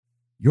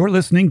You're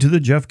listening to The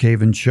Jeff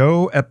Cavins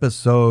Show,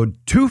 episode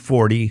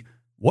 240,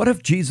 What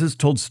If Jesus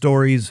Told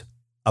Stories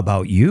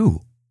About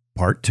You,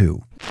 Part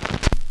 2.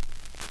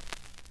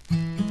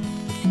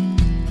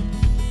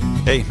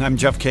 Hey, I'm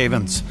Jeff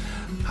Cavins.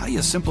 How do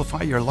you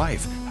simplify your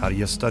life? How do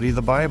you study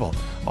the Bible?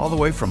 All the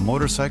way from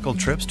motorcycle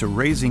trips to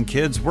raising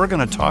kids, we're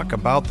going to talk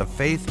about the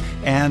faith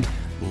and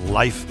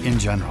life in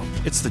general.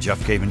 It's The Jeff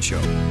Cavins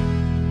Show.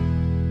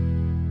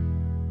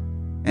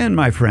 And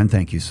my friend,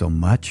 thank you so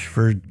much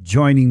for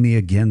joining me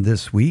again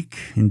this week.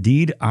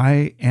 Indeed,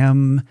 I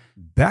am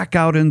back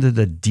out into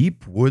the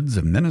deep woods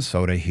of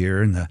Minnesota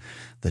here, and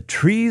the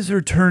trees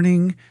are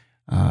turning,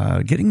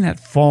 getting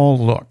that fall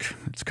look.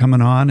 It's coming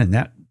on, and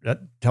that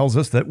tells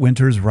us that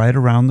winter's right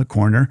around the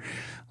corner.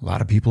 A lot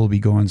of people will be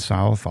going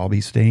south. I'll be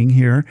staying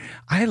here.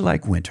 I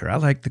like winter. I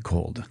like the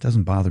cold. It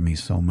doesn't bother me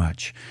so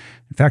much.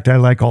 In fact, I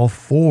like all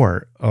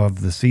four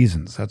of the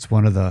seasons. That's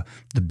one of the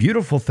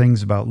beautiful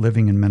things about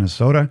living in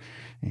Minnesota,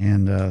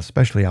 and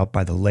especially out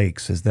by the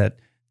lakes, is that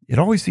it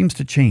always seems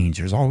to change.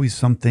 There's always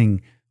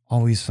something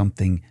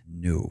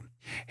new.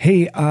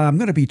 Hey, I'm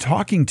going to be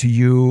talking to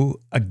you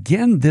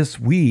again this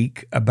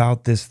week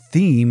about this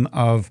theme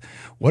of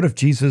what if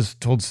Jesus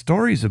told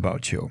stories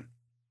about you?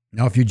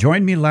 Now, if you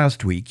joined me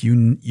last week,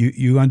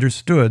 you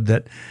understood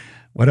that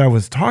what I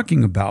was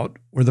talking about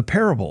were the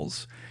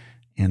parables.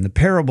 And the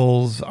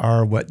parables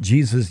are what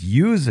Jesus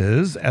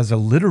uses as a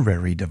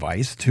literary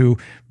device to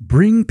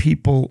bring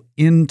people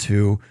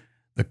into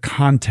the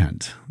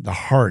content, the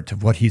heart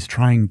of what he's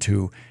trying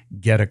to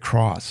get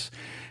across.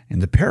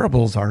 And the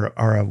parables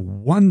are a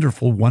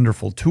wonderful,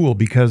 wonderful tool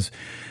because,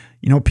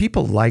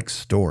 people like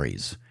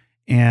stories.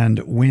 And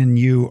when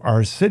you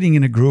are sitting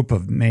in a group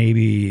of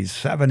maybe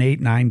 7,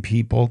 8, 9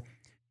 people,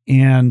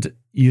 and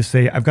you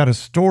say, I've got a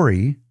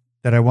story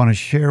that I want to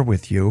share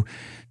with you,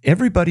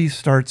 everybody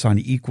starts on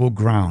equal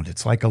ground.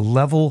 It's like a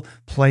level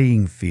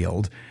playing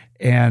field.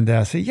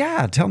 And say,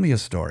 yeah, tell me a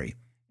story.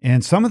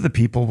 And some of the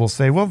people will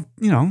say, well,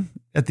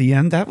 at the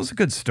end, that was a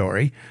good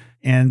story.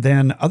 And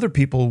then other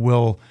people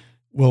will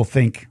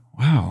think,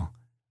 wow,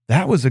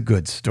 that was a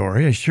good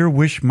story. I sure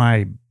wish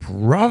my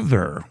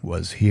brother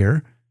was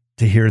here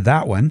to hear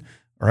that one.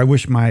 Or I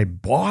wish my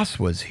boss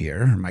was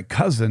here, or my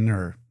cousin,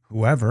 or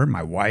whoever,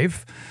 my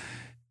wife.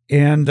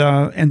 And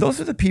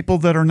those are the people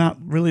that are not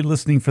really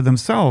listening for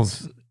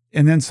themselves.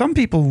 And then some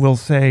people will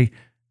say,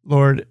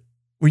 Lord,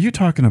 were you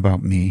talking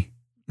about me?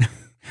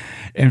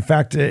 In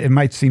fact, it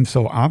might seem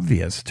so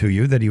obvious to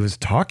you that he was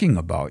talking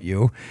about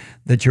you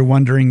that you're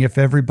wondering if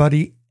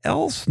everybody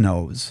else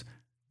knows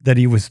that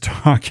he was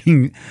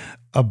talking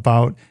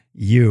about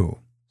you.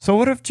 So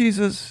what if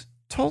Jesus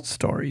told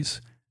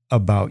stories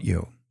about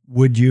you?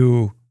 Would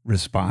you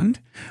respond?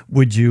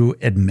 Would you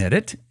admit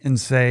it and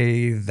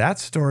say, that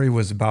story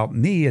was about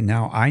me and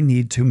now I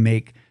need to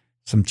make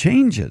some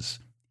changes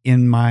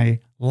in my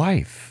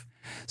life?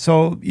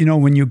 So,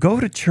 when you go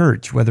to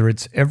church, whether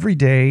it's every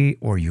day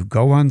or you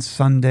go on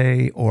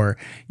Sunday or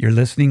you're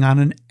listening on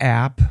an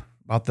app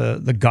about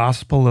the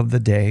gospel of the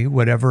day,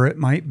 whatever it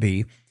might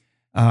be,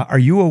 are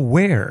you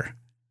aware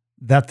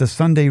that the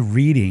Sunday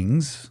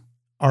readings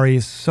are a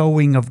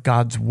sowing of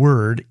God's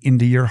word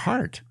into your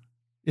heart?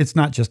 It's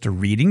not just a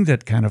reading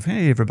that kind of,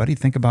 hey, everybody,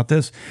 think about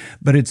this,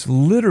 but it's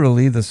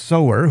literally the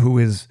sower, who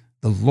is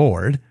the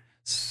Lord,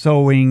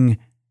 sowing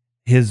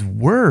his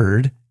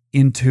word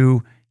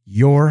into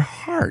your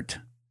heart.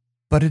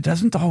 But it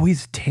doesn't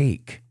always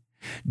take.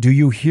 Do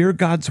you hear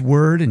God's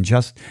word and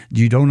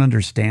you don't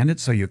understand it,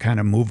 so you kind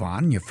of move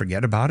on, you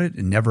forget about it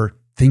and never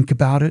think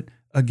about it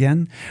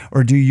again?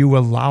 Or do you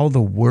allow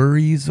the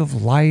worries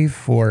of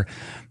life or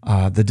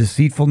the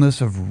deceitfulness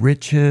of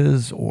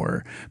riches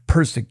or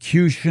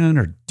persecution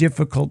or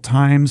difficult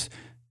times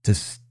to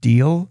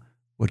steal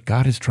what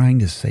God is trying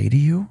to say to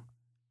you?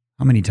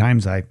 How many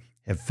times I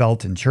have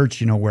felt in church,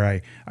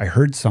 where I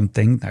heard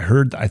something,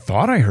 I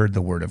thought I heard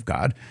the word of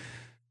God,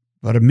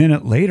 but a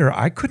minute later,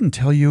 I couldn't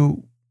tell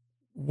you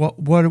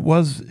what it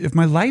was if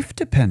my life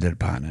depended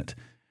upon it.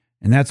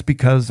 And that's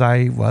because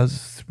I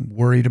was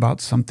worried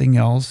about something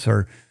else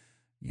or,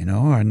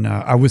 and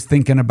I was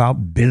thinking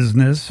about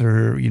business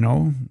or,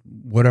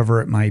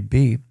 whatever it might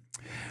be.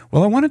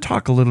 Well, I want to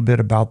talk a little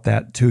bit about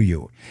that to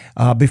you.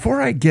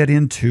 Before I get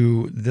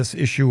into this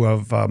issue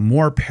of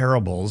more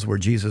parables where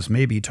Jesus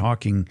may be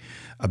talking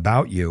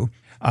about you,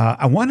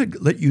 I want to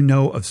let you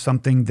know of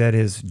something that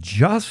has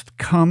just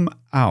come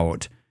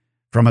out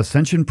from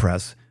Ascension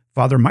Press.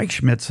 Father Mike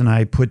Schmitz and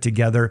I put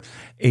together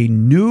a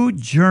new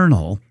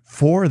journal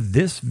for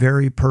this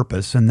very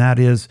purpose, and that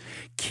is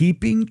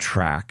keeping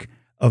track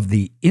of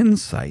the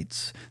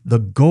insights, the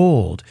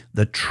gold,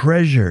 the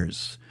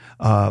treasures,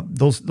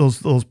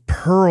 those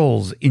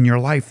pearls in your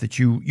life that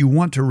you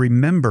want to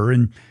remember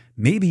and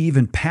maybe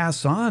even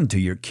pass on to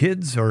your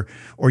kids or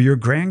your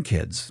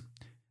grandkids.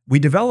 We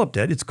developed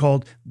it. It's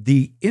called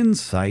the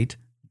Insight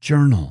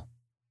Journal.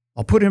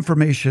 I'll put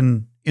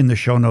information in the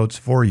show notes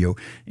for you.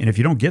 And if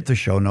you don't get the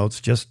show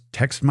notes, just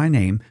text my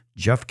name,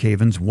 Jeff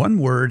Cavins, one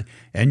word,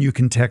 and you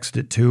can text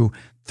it to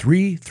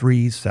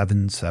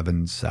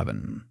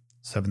 33777.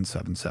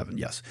 33777.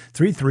 Yes,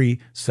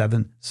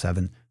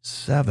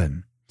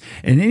 33777.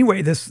 And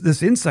anyway,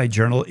 this Insight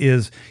Journal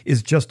is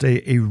just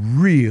a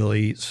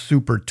really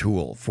super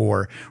tool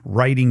for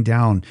writing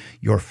down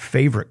your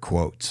favorite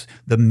quotes,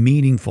 the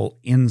meaningful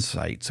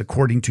insights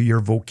according to your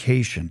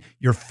vocation,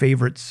 your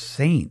favorite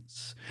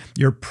saints,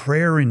 your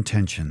prayer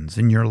intentions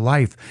in your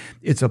life.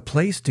 It's a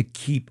place to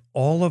keep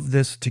all of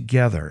this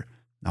together.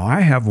 Now,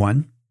 I have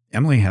one.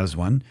 Emily has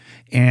one,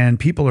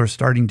 and people are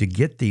starting to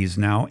get these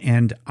now.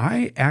 And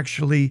I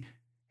actually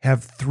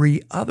have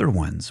 3 other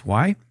ones.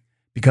 Why?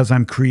 Because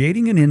I'm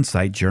creating an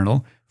Insight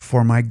Journal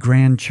for my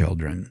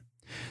grandchildren.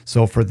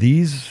 So for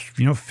these,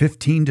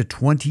 15 to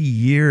 20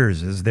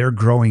 years as they're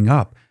growing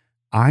up,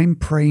 I'm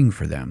praying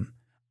for them.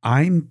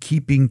 I'm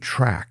keeping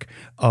track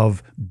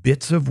of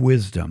bits of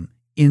wisdom,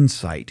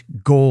 insight,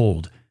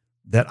 gold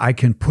that I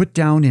can put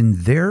down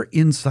in their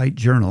Insight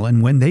Journal.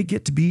 And when they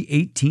get to be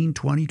 18,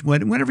 20,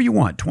 whatever you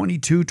want,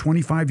 22,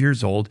 25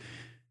 years old,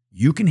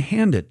 you can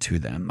hand it to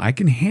them. I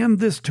can hand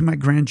this to my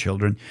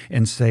grandchildren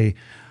and say,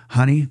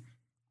 honey,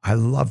 I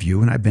love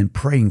you, and I've been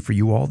praying for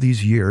you all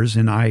these years,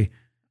 and I've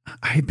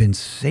been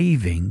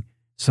saving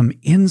some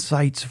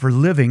insights for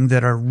living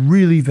that are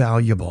really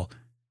valuable,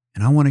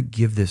 and I want to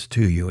give this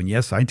to you. And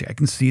yes, I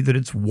can see that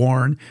it's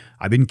worn.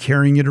 I've been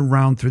carrying it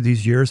around through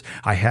these years.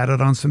 I had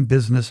it on some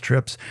business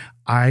trips.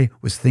 I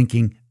was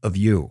thinking of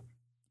you.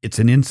 It's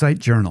an Insight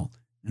Journal,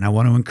 and I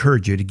want to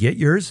encourage you to get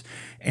yours.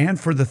 And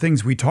for the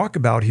things we talk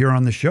about here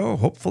on the show,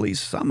 hopefully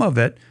some of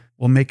it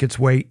will make its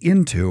way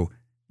into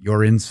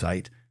your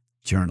Insight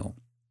Journal.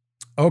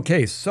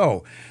 Okay,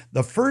 so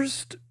the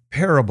first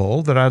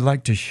parable that I'd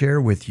like to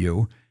share with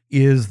you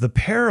is the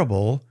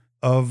parable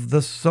of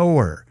the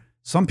sower.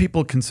 Some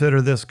people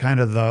consider this kind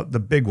of the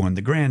big one,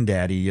 the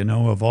granddaddy,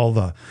 of all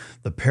the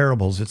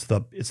parables. It's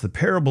the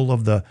parable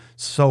of the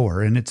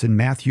sower, and it's in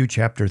Matthew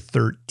chapter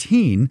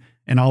 13,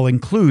 and I'll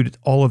include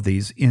all of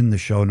these in the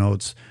show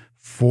notes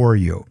for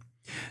you.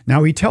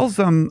 Now, he tells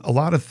them a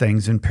lot of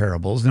things in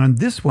parables, and on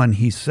this one,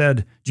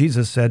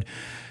 Jesus said,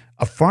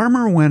 a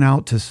farmer went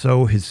out to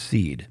sow his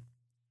seed.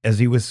 As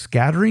he was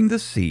scattering the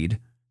seed,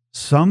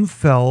 some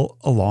fell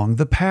along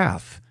the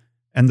path,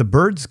 and the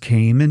birds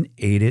came and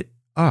ate it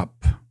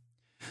up.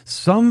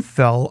 Some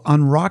fell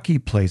on rocky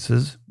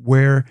places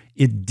where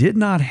it did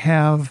not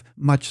have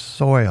much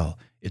soil.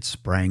 It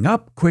sprang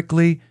up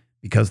quickly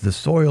because the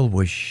soil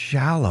was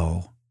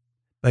shallow.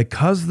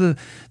 Because the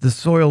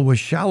soil was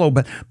shallow,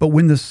 but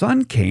when the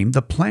sun came,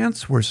 the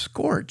plants were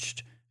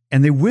scorched,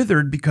 and they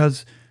withered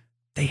because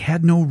they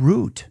had no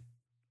root.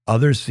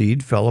 Other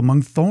seed fell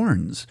among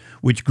thorns,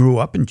 which grew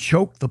up and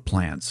choked the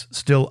plants.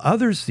 Still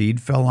other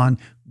seed fell on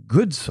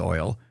good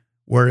soil,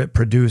 where it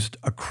produced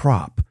a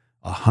crop,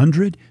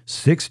 100,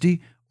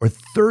 60, or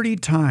 30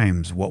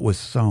 times what was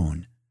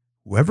sown.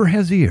 Whoever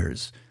has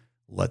ears,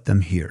 let them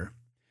hear.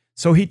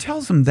 So he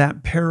tells them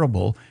that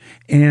parable,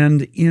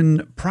 and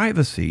in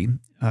privacy,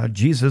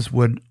 Jesus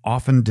would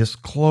often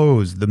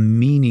disclose the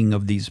meaning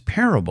of these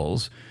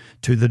parables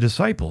to the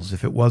disciples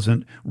if it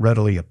wasn't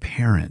readily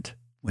apparent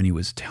when he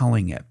was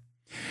telling it.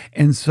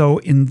 And so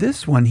in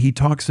this one, he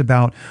talks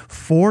about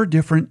 4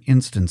 different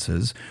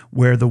instances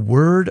where the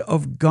word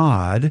of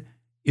God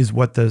is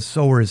what the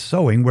sower is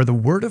sowing, where the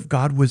word of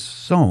God was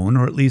sown,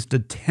 or at least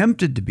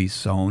attempted to be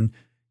sown,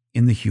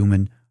 in the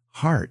human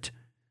heart.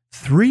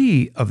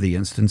 3 of the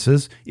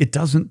instances, it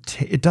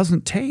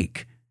doesn't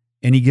take,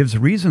 and he gives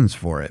reasons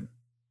for it.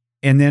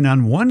 And then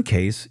on one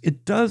case,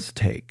 it does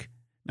take.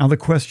 Now the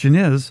question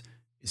is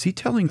he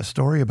telling a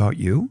story about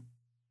you?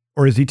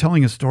 Or is he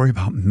telling a story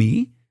about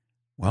me?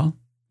 Well,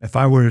 if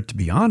I were to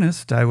be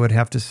honest, I would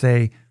have to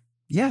say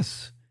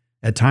yes.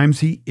 At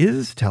times he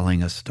is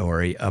telling a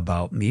story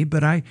about me,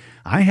 but I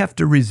have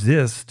to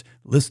resist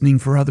listening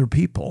for other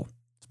people,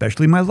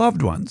 especially my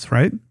loved ones,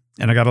 right?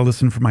 And I got to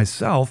listen for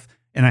myself,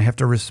 and I have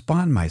to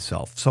respond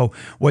myself. So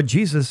what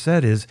Jesus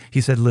said is, he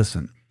said,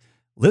 listen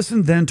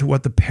then to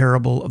what the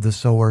parable of the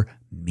sower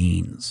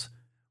means.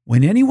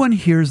 When anyone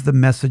hears the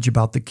message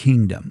about the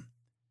kingdom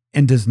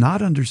and does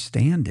not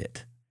understand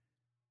it,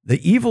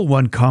 the evil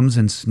one comes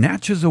and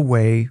snatches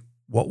away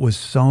what was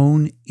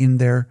sown in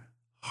their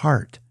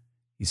heart.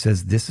 He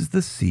says, this is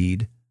the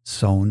seed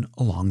sown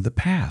along the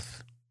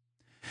path.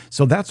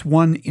 So that's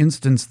one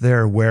instance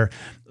there where,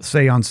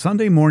 say, on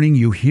Sunday morning,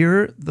 you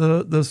hear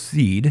the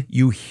seed,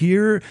 you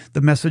hear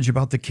the message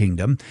about the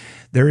kingdom.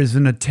 There is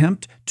an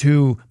attempt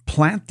to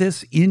plant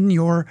this in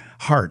your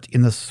heart,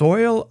 in the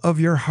soil of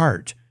your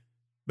heart,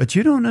 but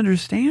you don't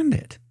understand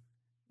it.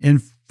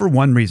 And for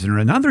one reason or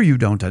another, you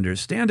don't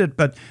understand it,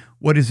 but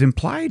what is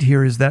implied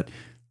here is that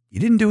you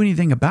didn't do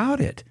anything about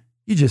it.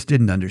 You just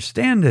didn't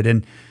understand it,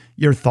 and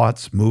your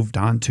thoughts moved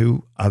on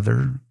to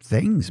other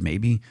things,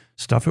 maybe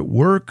stuff at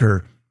work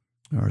or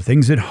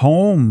things at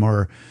home,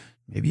 or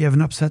maybe you have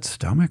an upset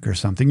stomach or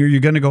something, or you're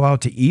going to go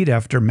out to eat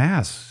after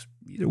Mass.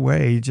 Either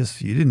way, you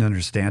didn't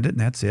understand it, and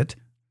that's it.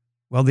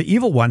 Well, the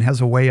evil one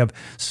has a way of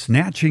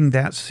snatching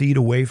that seed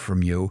away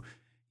from you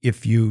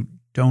if you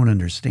don't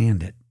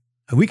understand it.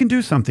 We can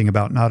do something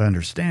about not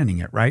understanding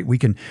it, right? We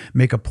can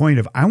make a point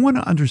of, I want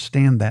to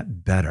understand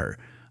that better.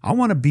 I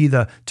want to be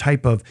the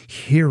type of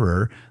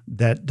hearer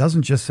that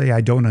doesn't just say,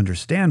 I don't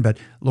understand, but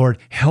Lord,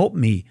 help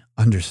me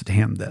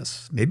understand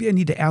this. Maybe I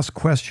need to ask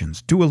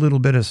questions, do a little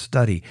bit of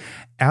study,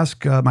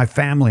 ask my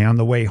family on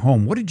the way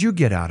home, what did you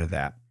get out of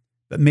that?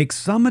 But make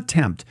some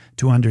attempt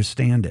to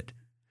understand it.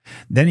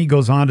 Then he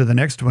goes on to the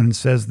next one and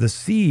says, the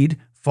seed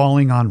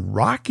falling on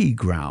rocky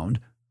ground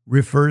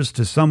refers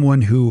to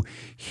someone who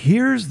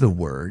hears the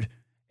word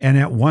and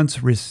at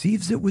once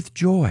receives it with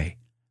joy.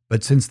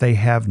 But since they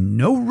have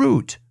no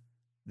root,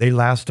 they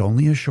last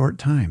only a short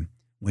time.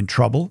 When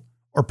trouble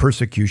or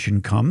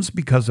persecution comes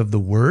because of the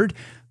word,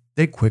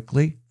 they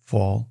quickly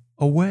fall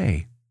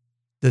away.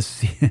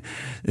 This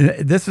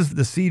is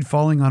the seed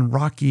falling on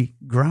rocky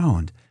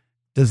ground.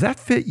 Does that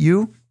fit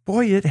you?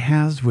 Boy, it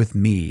has with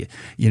me,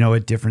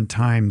 at different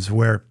times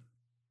where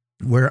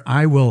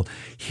I will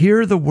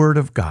hear the word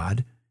of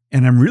God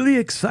and I'm really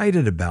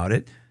excited about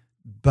it,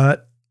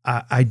 but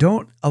I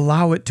don't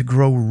allow it to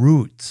grow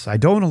roots. I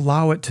don't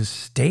allow it to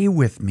stay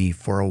with me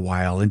for a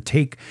while and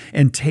take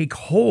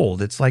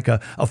hold. It's like a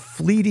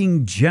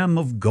fleeting gem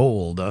of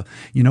gold, a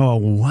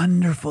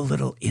wonderful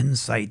little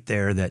insight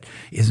there that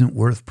isn't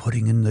worth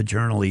putting in the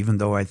journal, even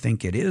though I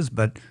think it is,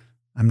 but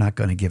I'm not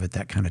going to give it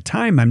that kind of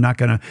time. I'm not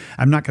going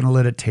to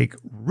let it take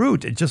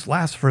root. It just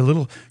lasts for a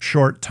little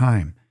short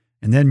time.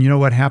 And then you know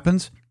what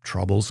happens?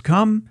 Troubles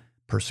come,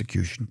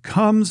 persecution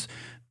comes.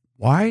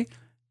 Why?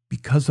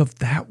 Because of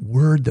that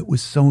word that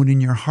was sown in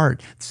your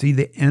heart. See,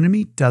 the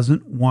enemy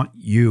doesn't want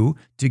you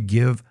to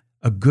give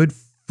a good,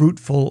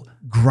 fruitful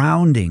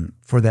grounding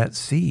for that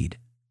seed.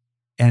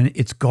 And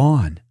it's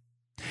gone.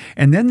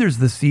 And then there's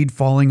the seed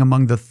falling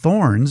among the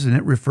thorns, and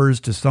it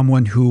refers to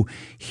someone who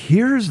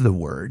hears the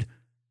word,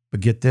 but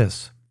get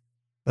this,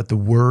 but the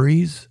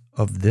worries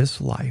of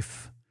this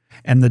life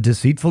and the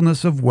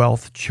deceitfulness of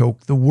wealth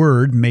choke the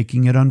word,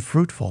 making it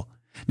unfruitful.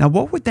 Now,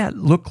 what would that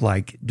look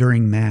like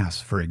during Mass,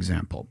 for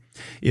example?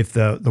 If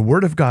the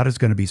Word of God is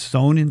going to be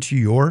sown into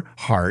your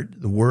heart,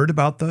 the Word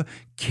about the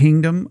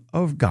kingdom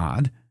of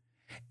God,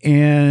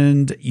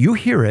 and you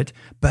hear it,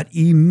 but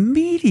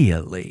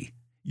immediately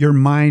your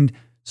mind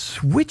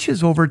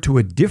switches over to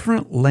a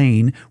different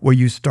lane where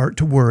you start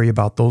to worry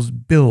about those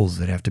bills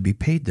that have to be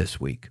paid this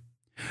week.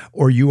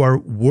 Or you are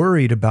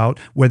worried about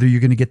whether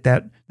you're going to get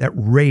that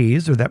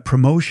raise or that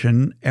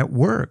promotion at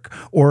work.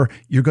 Or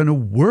you're going to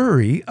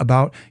worry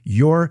about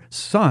your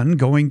son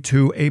going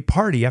to a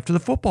party after the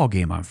football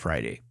game on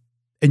Friday.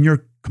 And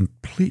you're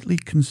completely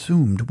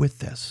consumed with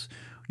this.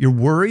 You're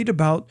worried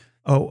about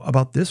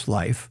this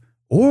life,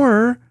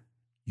 or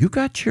you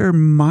got your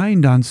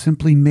mind on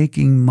simply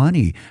making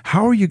money.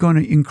 How are you going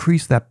to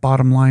increase that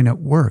bottom line at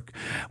work?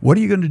 What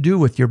are you going to do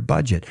with your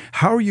budget?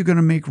 How are you going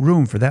to make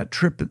room for that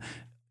trip?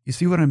 You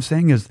see what I'm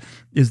saying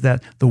is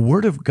that the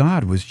word of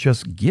God was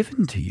just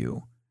given to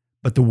you,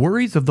 but the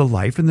worries of the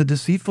life and the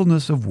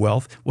deceitfulness of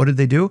wealth, what did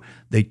they do?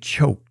 They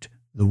choked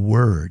the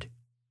word,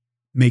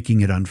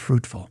 making it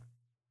unfruitful.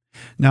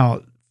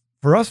 Now,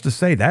 for us to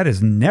say that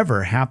has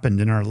never happened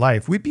in our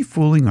life, we'd be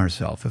fooling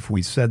ourselves if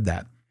we said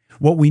that.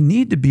 What we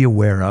need to be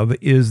aware of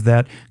is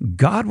that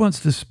God wants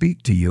to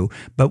speak to you,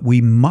 but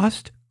we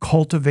must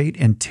cultivate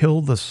and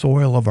till the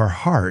soil of our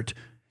heart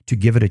to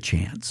give it a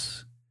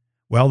chance.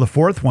 Well, the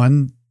fourth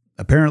one,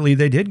 apparently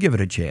they did give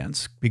it a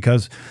chance,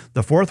 because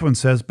the fourth one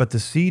says, but the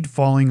seed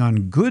falling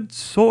on good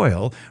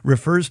soil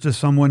refers to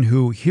someone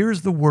who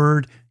hears the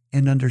word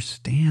and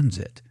understands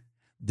it.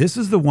 This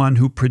is the one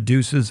who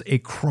produces a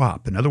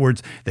crop. In other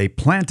words, they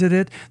planted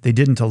it. They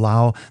didn't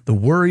allow the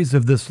worries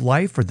of this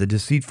life or the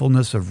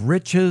deceitfulness of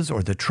riches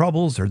or the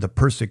troubles or the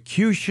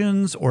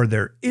persecutions or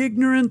their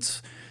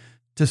ignorance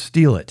to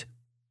steal it.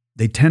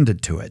 They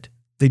tended to it.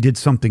 They did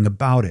something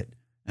about it.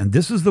 And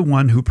this is the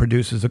one who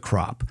produces a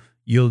crop,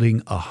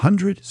 yielding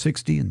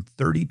 160 and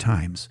 30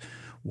 times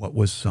what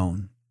was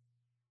sown.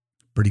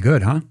 Pretty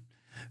good, huh?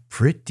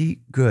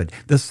 Pretty good.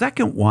 The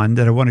second one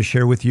that I want to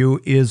share with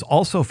you is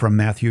also from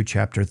Matthew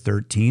chapter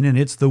 13, and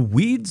it's the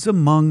weeds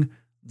among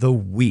the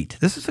wheat.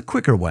 This is a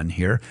quicker one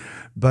here,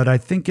 but I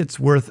think it's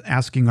worth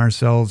asking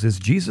ourselves, is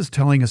Jesus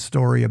telling a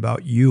story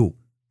about you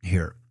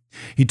here?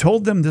 He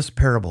told them this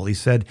parable. He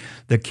said,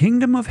 the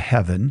kingdom of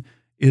heaven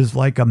is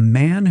like a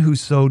man who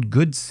sowed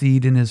good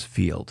seed in his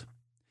field.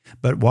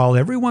 But while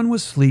everyone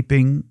was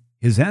sleeping,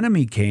 his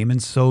enemy came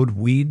and sowed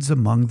weeds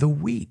among the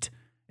wheat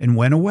and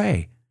went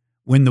away.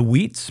 When the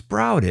wheat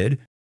sprouted,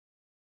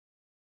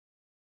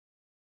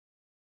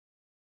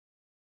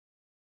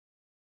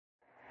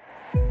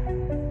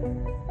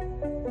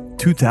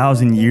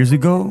 2,000 years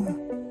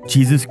ago,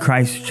 Jesus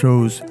Christ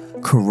chose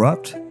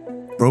corrupt,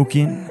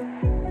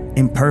 broken,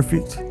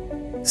 imperfect,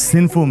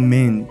 sinful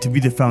men to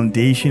be the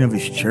foundation of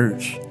his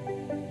church.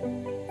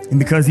 And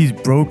because these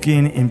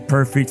broken,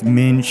 imperfect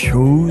men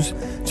chose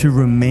to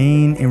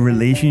remain in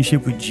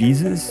relationship with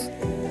Jesus,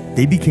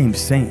 they became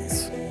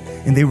saints.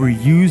 And they were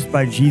used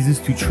by Jesus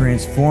to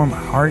transform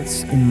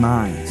hearts and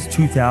minds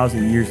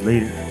 2,000 years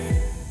later.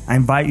 I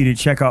invite you to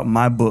check out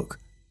my book,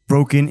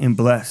 Broken and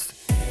Blessed.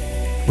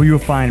 where you'll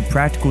find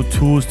practical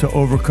tools to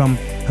overcome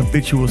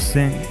habitual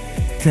sin,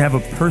 to have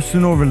a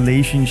personal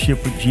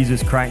relationship with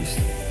Jesus Christ,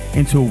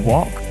 and to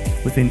walk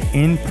with an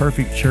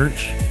imperfect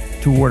church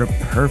toward a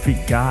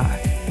perfect God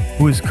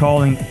who is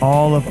calling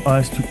all of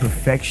us to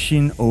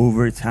perfection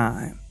over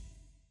time.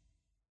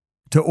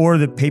 To order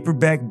the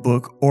paperback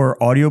book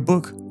or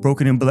audiobook,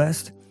 Broken and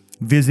Blessed,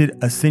 visit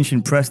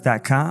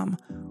ascensionpress.com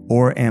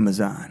or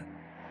Amazon.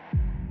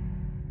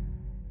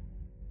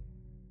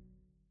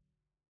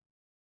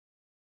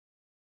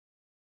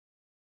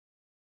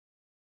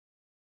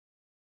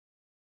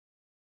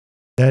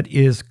 That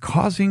is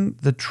causing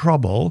the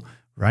trouble,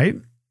 right?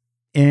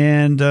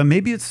 And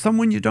maybe it's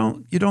someone you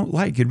don't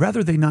like. You'd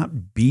rather they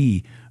not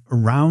be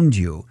around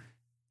you,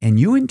 and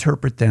you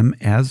interpret them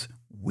as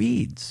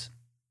weeds.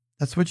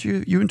 That's what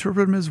you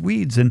interpret them as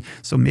weeds. And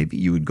so maybe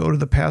you would go to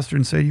the pastor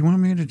and say, "You want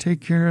me to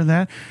take care of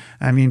that?"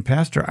 I mean,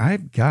 Pastor,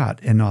 I've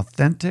got an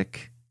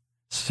authentic,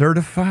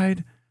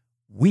 certified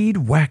weed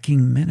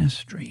whacking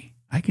ministry.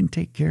 I can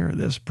take care of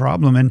this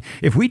problem. And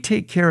if we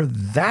take care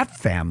of that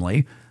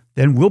family,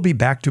 then we'll be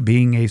back to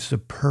being a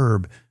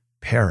superb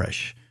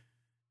parish.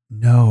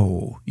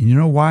 No. You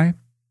know why?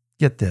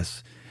 Get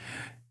this.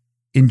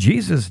 In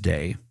Jesus'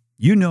 day,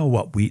 you know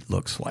what wheat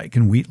looks like,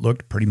 and wheat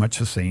looked pretty much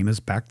the same as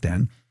back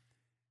then.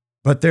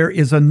 But there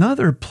is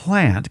another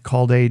plant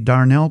called a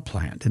darnel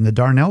plant, and the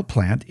darnel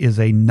plant is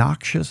a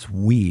noxious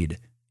weed.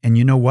 And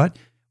you know what?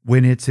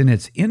 When it's in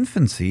its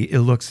infancy,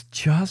 it looks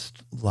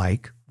just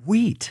like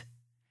wheat.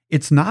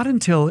 It's not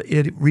until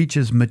it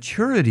reaches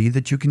maturity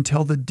that you can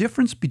tell the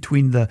difference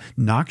between the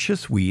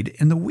noxious weed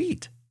and the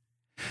wheat.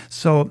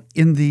 So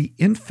in the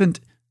infant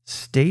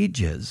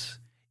stages,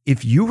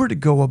 if you were to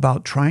go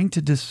about trying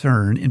to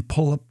discern and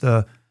pull up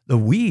the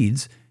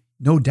weeds,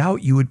 no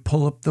doubt you would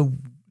pull up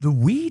the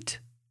wheat.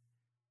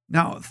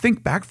 Now,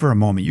 think back for a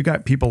moment. You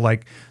got people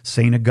like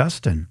St.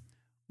 Augustine.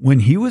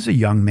 When he was a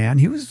young man,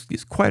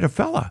 he's quite a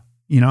fella.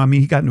 You know, I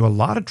mean, he got into a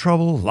lot of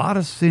trouble, a lot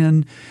of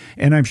sin,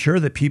 and I'm sure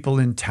that people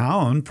in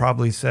town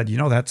probably said, you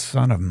know, that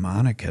son of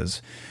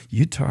Monica's,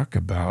 you talk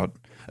about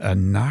a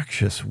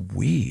noxious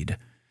weed.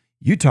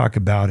 You talk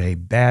about a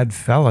bad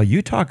fella.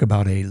 You talk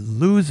about a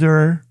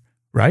loser,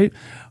 right?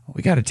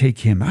 We got to take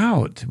him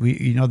out.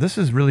 This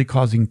is really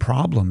causing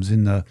problems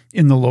in the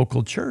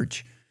local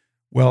church.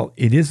 Well,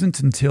 it isn't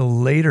until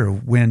later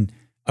when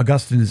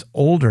Augustine is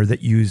older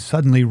that you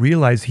suddenly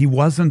realize he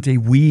wasn't a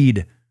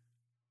weed.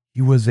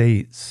 He was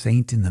a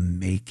saint in the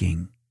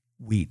making,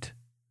 wheat.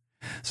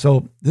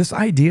 So this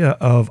idea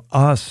of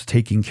us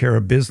taking care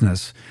of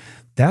business,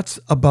 that's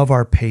above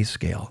our pay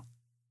scale.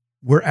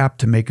 We're apt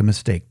to make a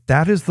mistake.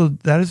 That is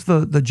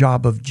the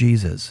job of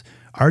Jesus.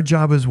 Our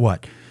job is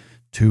what?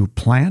 To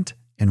plant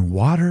and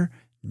water,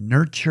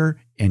 nurture,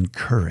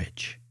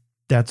 encourage.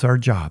 That's our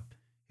job.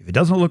 If it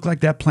doesn't look like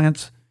that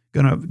plant's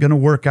gonna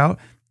work out,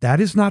 that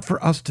is not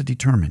for us to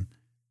determine.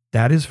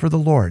 That is for the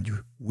Lord.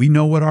 We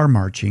know what our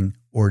marching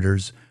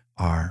orders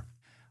are.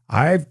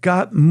 I've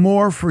got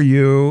more for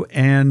you,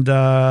 and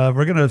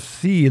we're going to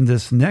see in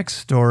this next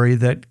story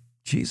that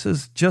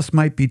Jesus just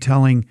might be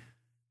telling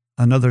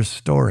another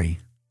story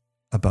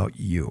about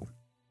you.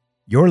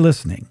 You're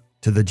listening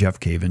to The Jeff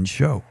Cavins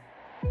Show.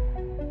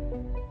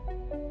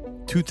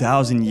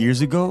 2,000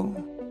 years ago,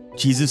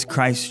 Jesus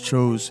Christ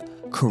chose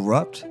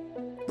corrupt,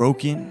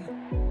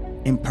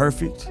 broken,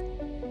 imperfect,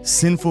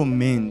 sinful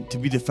men to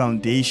be the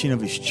foundation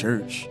of his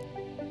church.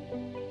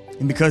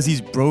 And because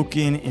these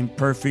broken,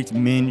 imperfect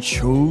men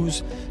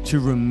chose to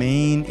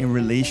remain in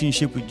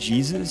relationship with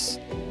Jesus,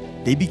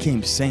 they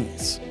became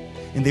saints.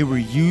 And they were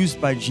used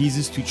by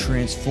Jesus to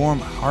transform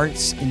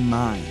hearts and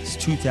minds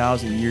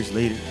 2,000 years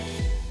later.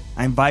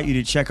 I invite you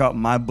to check out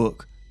my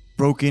book,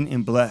 Broken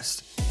and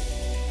Blessed,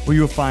 where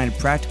you'll find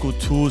practical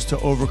tools to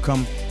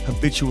overcome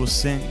habitual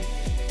sin,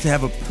 to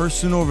have a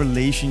personal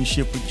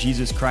relationship with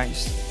Jesus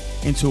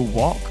Christ, and to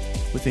walk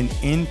with an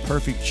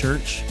imperfect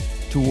church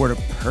toward a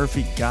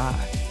perfect God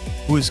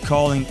who is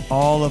calling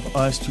all of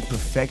us to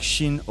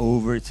perfection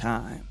over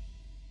time.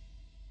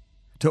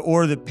 To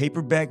order the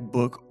paperback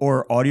book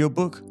or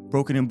audiobook,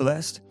 Broken and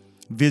Blessed,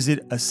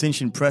 visit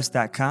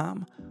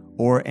ascensionpress.com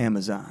or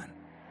Amazon.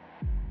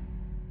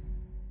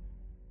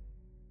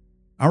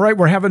 All right,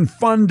 we're having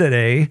fun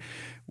today.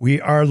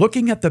 We are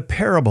looking at the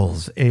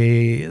parables.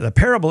 The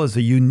parable is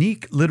a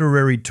unique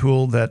literary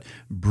tool that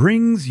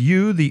brings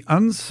you, the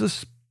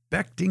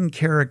unsuspecting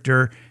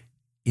character,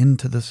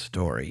 into the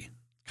story.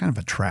 Kind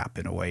of a trap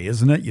in a way,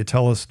 isn't it? You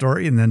tell a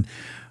story and then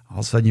all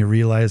of a sudden you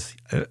realize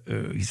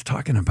he's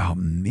talking about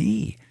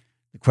me.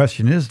 The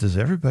question is, does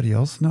everybody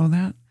else know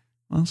that?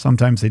 Well,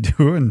 sometimes they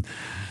do and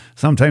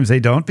sometimes they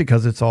don't,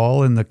 because it's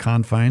all in the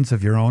confines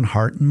of your own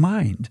heart and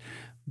mind.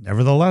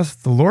 Nevertheless,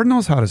 the Lord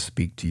knows how to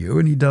speak to you,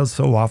 and he does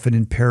so often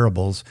in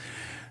parables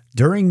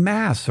during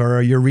Mass,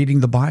 or you're reading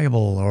the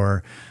Bible,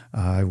 or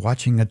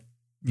watching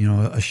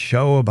a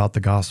show about the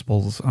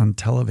Gospels on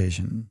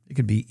television. It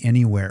could be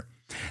anywhere.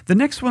 The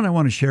next one I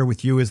want to share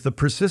with you is the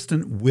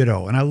persistent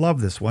widow. And I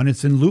love this one.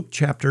 It's in Luke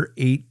chapter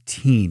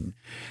 18.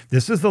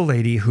 This is the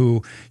lady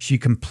who she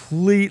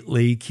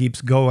completely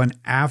keeps going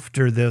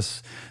after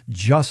this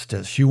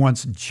justice. She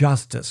wants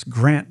justice.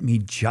 Grant me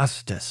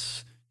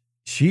justice.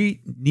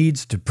 She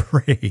needs to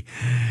pray.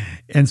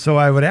 And so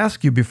I would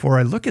ask you before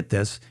I look at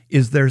this,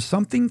 is there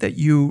something that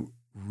you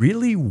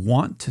really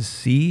want to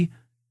see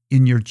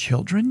in your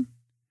children?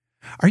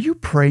 Are you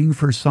praying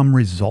for some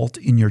result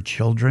in your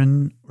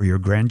children or your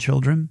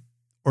grandchildren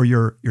or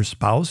your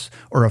spouse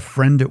or a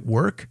friend at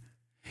work?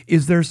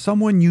 Is there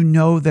someone you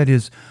know that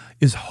is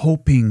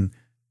hoping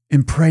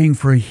and praying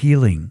for a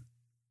healing?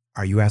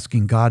 Are you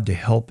asking God to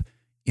help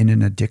in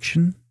an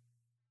addiction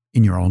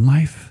in your own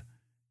life,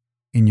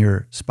 in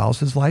your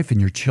spouse's life, in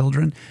your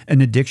children?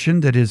 An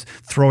addiction that is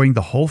throwing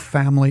the whole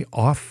family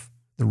off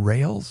the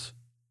rails?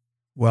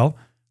 Well,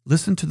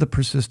 listen to the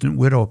persistent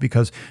widow,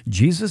 because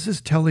Jesus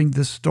is telling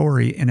this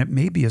story, and it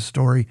may be a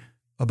story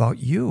about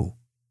you.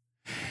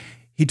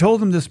 He told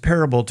them this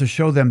parable to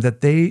show them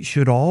that they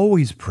should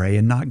always pray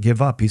and not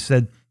give up. He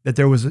said that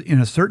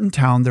in a certain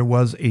town, there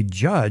was a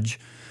judge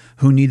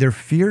who neither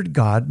feared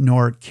God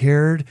nor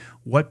cared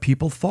what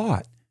people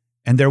thought.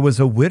 And there was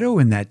a widow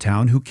in that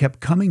town who kept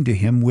coming to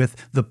him with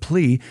the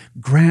plea,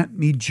 "Grant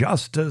me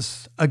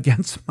justice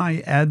against my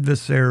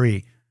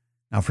adversary."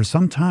 Now, for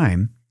some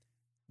time,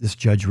 this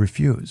judge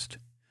refused.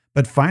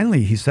 But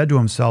finally, he said to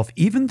himself,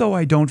 "Even though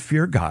I don't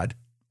fear God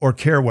or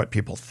care what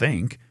people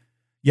think,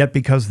 yet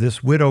because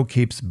this widow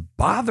keeps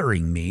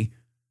bothering me,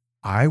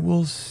 I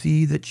will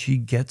see that she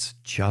gets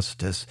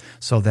justice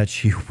so that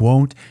she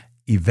won't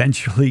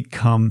eventually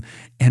come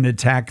and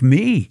attack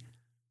me."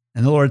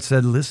 And the Lord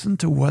said, "Listen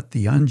to what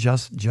the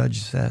unjust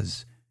judge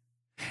says.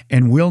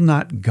 And will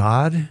not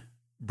God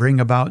bring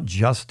about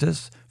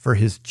justice for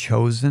his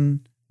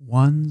chosen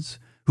ones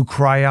who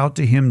cry out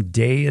to him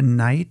day and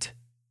night?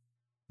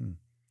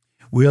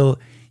 Will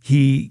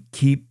he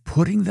keep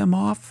putting them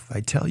off?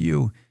 I tell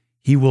you,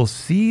 he will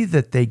see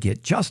that they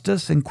get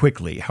justice and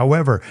quickly.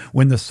 However,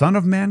 when the Son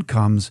of Man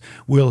comes,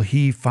 will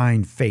he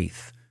find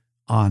faith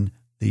on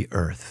the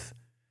earth?"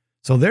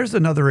 So there's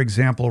another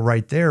example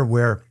right there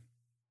where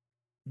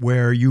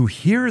you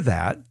hear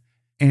that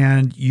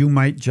and you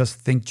might just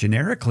think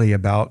generically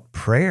about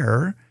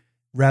prayer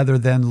rather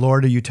than,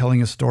 "Lord, are you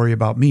telling a story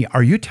about me?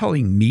 Are you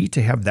telling me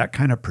to have that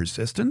kind of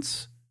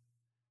persistence?"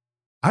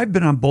 I've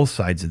been on both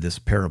sides of this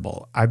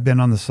parable. I've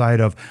been on the side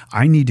of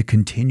I need to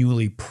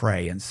continually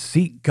pray and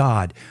seek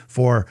God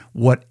for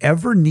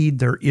whatever need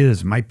there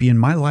is, might be in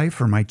my life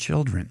or my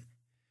children.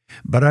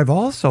 But I've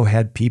also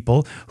had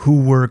people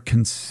who were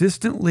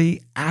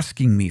consistently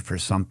asking me for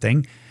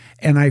something,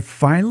 and I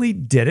finally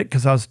did it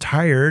because I was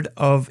tired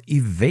of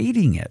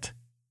evading it.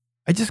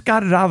 I just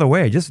got it out of the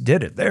way. I just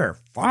did it. There,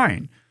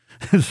 fine.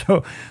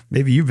 So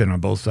maybe you've been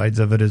on both sides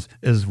of it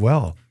as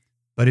well.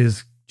 But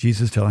is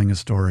Jesus telling a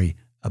story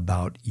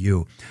about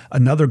you?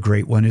 Another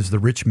great one is the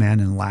rich man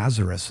and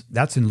Lazarus.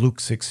 That's in Luke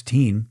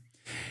 16.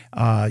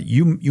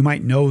 You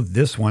might know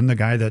this one, the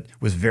guy that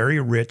was very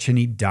rich and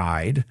he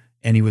died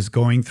and he was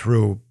going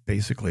through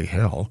basically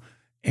hell.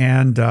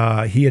 And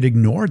he had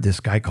ignored this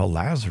guy called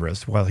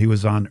Lazarus while he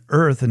was on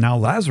earth. And now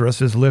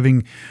Lazarus is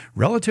living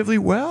relatively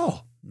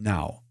well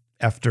now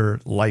after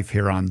life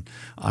here on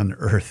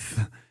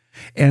earth.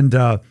 And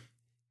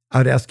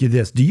I'd ask you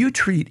this. Do you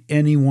treat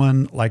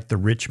anyone like the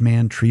rich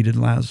man treated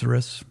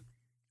Lazarus?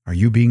 Are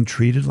you being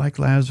treated like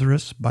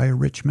Lazarus by a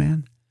rich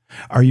man?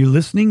 Are you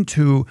listening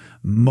to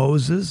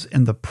Moses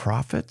and the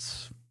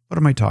prophets? What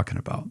am I talking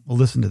about? Well,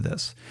 listen to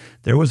this.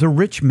 There was a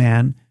rich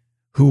man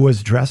who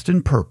was dressed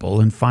in purple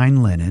and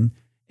fine linen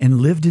and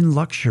lived in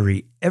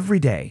luxury every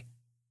day.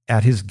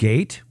 At his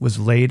gate was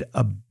laid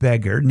a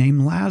beggar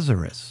named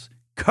Lazarus,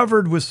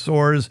 covered with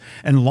sores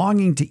and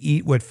longing to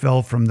eat what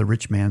fell from the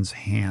rich man's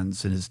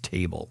hands at his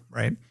table,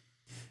 right?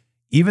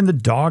 Even the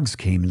dogs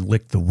came and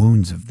licked the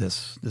wounds of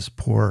this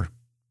poor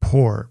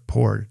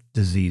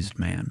diseased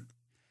man.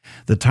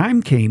 The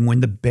time came when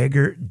the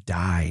beggar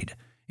died,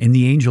 and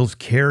the angels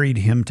carried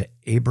him to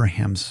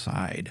Abraham's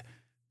side.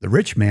 The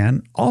rich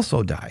man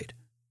also died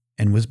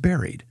and was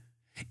buried.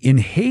 In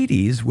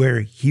Hades,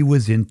 where he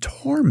was in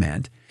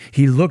torment,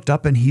 he looked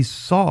up and he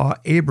saw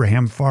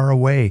Abraham far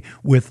away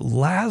with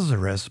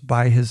Lazarus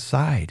by his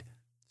side.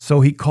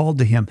 So he called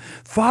to him,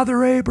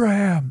 "Father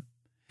Abraham,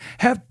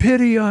 have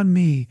pity on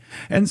me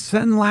and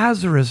send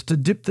Lazarus to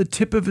dip the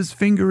tip of his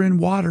finger in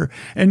water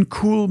and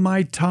cool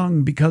my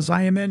tongue because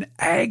I am in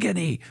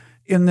agony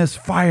in this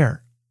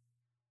fire."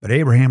 But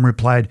Abraham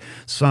replied,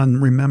 "Son,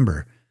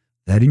 remember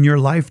that in your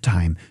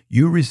lifetime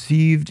you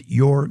received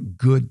your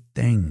good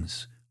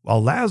things,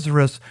 while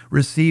Lazarus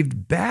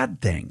received bad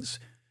things.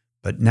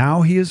 But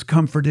now he is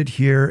comforted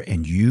here,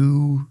 and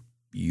you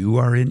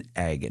are in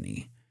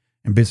agony.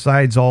 And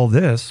besides all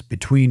this,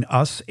 between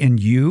us and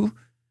you,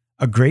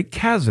 a great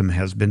chasm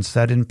has been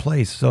set in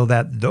place, so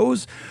that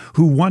those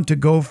who want to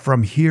go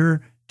from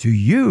here to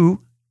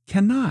you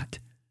cannot,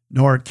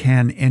 nor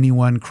can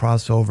anyone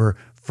cross over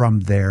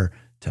from there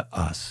to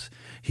us."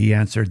 He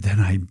answered, "Then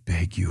I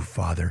beg you,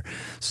 Father,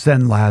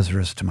 send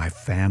Lazarus to my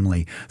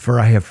family, for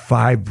I have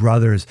 5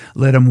 brothers.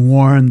 Let him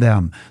warn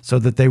them, so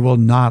that they will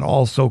not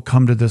also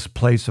come to this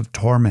place of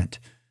torment."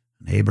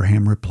 And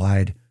Abraham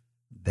replied,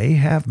 "They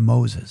have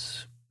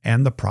Moses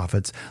and the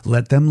prophets.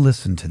 Let them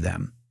listen to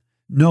them."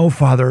 "No,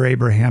 Father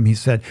Abraham," he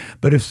said,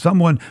 "but if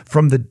someone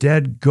from the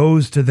dead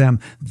goes to them,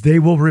 they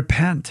will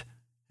repent."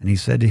 And he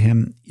said to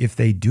him, "If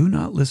they do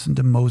not listen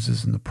to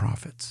Moses and the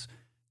prophets,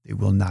 they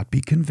will not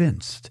be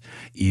convinced,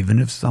 even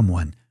if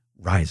someone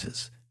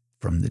rises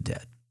from the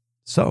dead."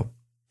 So,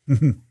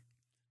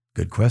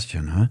 good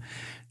question, huh?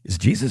 Is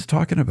Jesus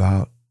talking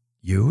about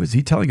you? Is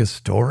he telling a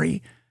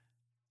story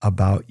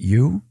about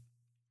you?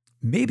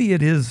 Maybe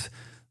it is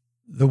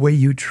the way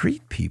you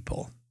treat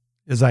people.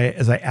 As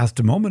I asked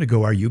a moment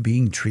ago, are you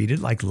being treated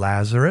like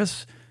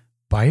Lazarus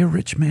by a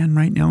rich man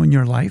right now in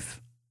your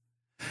life?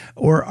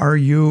 Or are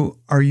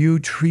you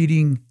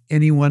treating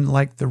anyone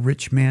like the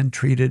rich man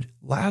treated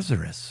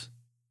Lazarus?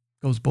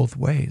 Goes both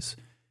ways.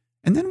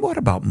 And then what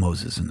about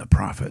Moses and the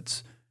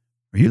prophets?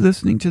 Are you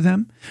listening to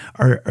them?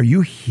 Are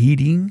you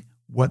heeding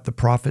what the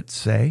prophets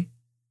say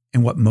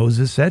and what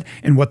Moses said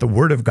and what the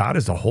Word of God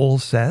as a whole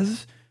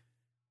says?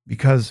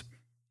 Because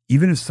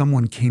even if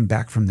someone came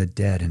back from the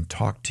dead and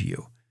talked to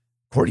you,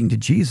 according to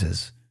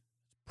Jesus,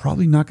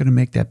 probably not going to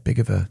make that big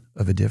of a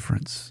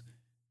difference.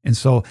 And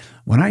so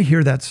when I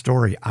hear that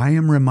story, I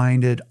am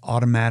reminded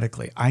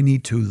automatically, I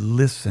need to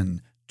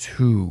listen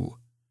to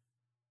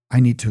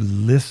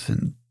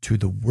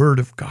the Word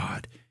of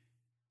God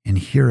and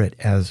hear it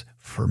as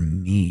for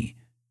me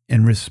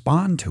and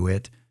respond to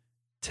it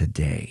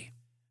today.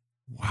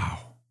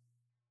 Wow.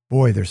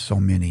 Boy, there's so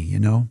many,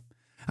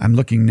 I'm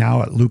looking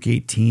now at Luke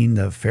 18,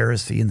 the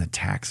Pharisee and the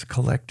tax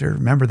collector.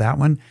 Remember that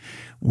one?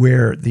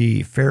 Where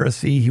the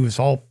Pharisee, he was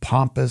all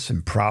pompous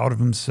and proud of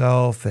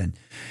himself. And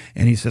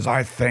he says,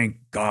 "I thank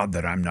God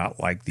that I'm not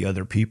like the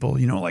other people,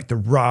 like the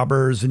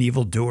robbers and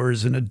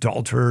evildoers and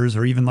adulterers,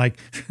 or even like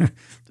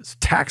this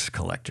tax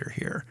collector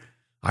here.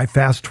 I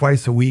fast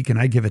twice a week and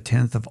I give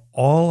 1/10 of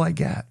all I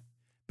get."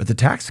 But the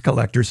tax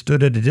collector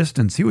stood at a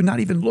distance. He would not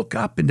even look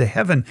up into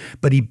heaven,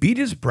 but he beat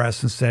his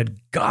breast and said,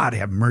 "God,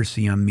 have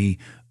mercy on me,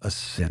 a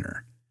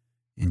sinner."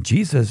 And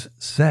Jesus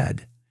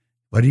said,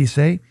 what did he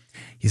say?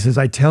 He says,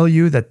 "I tell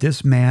you that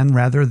this man,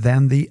 rather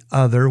than the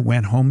other,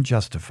 went home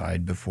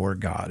justified before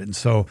God." And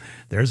so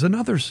there's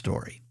another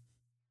story.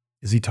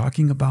 Is he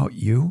talking about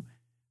you?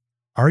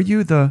 Are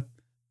you the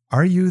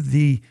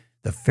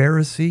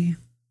Pharisee,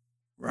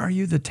 or are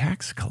you the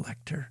tax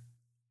collector?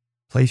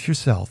 Place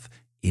yourself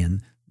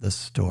in the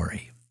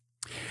story.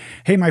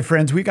 Hey, my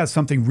friends, we got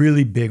something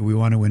really big we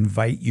want to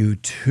invite you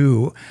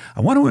to. I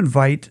want to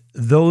invite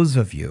those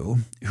of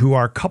you who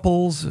are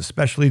couples,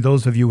 especially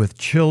those of you with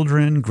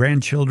children,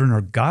 grandchildren,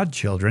 or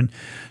godchildren,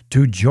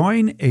 to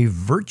join a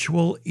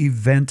virtual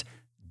event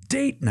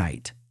date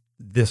night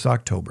this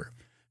October.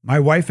 My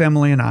wife,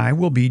 Emily, and I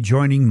will be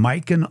joining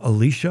Mike and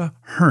Alicia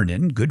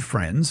Hernan, good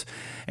friends,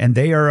 and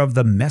they are of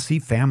the Messy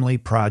Family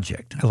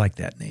Project. I like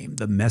that name,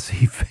 the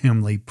Messy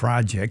Family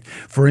Project,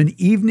 for an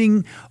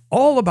evening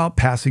all about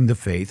passing the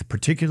faith,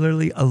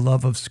 particularly a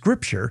love of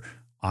Scripture,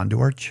 onto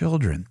our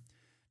children.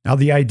 Now,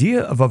 the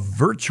idea of a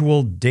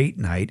virtual date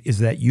night is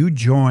that you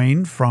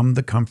join from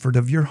the comfort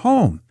of your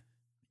home.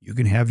 You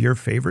can have your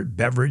favorite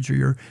beverage or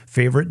your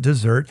favorite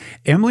dessert.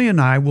 Emily and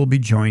I will be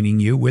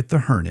joining you with the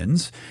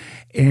Hernans,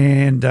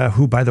 and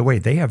who, by the way,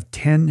 they have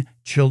 10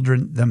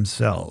 children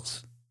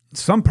themselves. In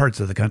some parts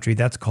of the country,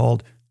 that's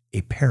called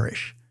a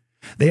parish.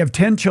 They have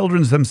 10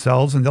 children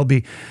themselves, and they'll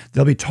be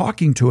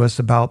talking to us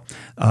about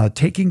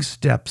taking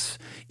steps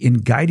in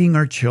guiding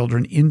our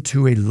children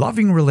into a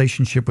loving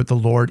relationship with the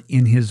Lord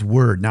in His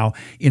Word. Now,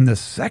 in the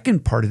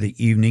second part of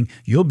the evening,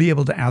 you'll be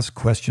able to ask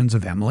questions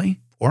of Emily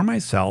or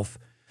myself.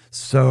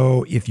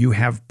 So if you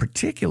have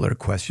particular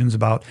questions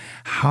about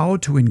how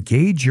to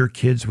engage your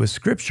kids with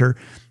Scripture,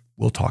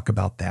 we'll talk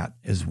about that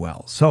as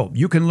well. So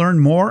you can learn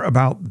more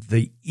about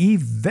the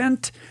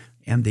event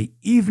and the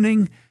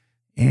evening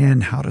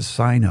and how to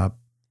sign up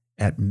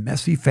at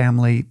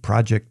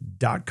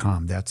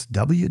messyfamilyproject.com. That's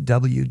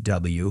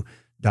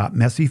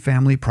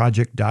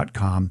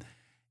www.messyfamilyproject.com.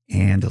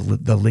 And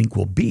the link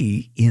will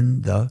be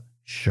in the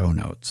show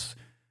notes.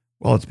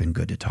 Well, it's been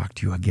good to talk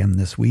to you again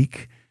this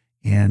week.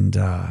 And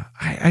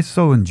I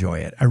so enjoy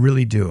it. I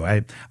really do.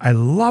 I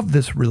love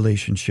this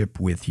relationship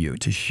with you,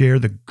 to share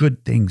the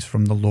good things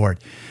from the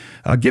Lord.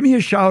 Give me a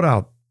shout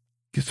out.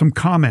 Get some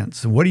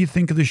comments. What do you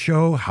think of the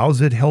show?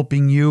 How's it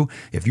helping you?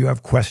 If you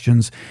have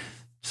questions,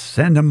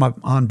 send them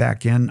on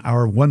back in.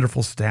 Our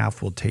wonderful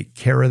staff will take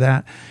care of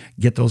that.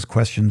 Get those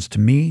questions to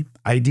me.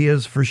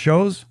 Ideas for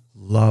shows?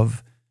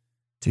 Love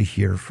to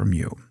hear from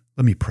you.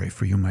 Let me pray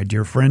for you, my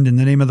dear friend, in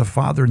the name of the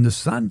Father and the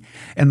Son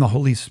and the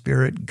Holy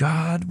Spirit.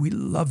 God, we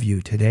love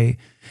you today,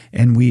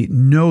 and we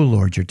know,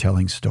 Lord, you're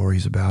telling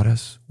stories about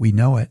us. We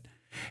know it.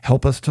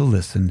 Help us to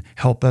listen.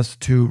 Help us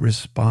to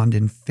respond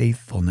in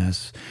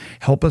faithfulness.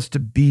 Help us to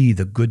be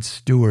the good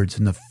stewards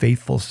and the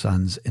faithful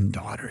sons and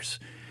daughters.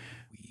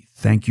 We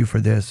thank you for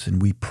this,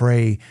 and we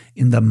pray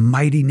in the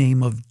mighty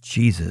name of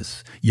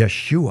Jesus,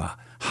 Yeshua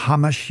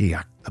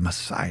HaMashiach, the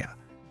Messiah.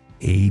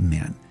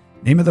 Amen.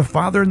 Name of the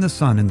Father, and the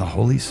Son, and the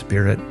Holy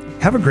Spirit.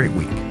 Have a great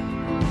week.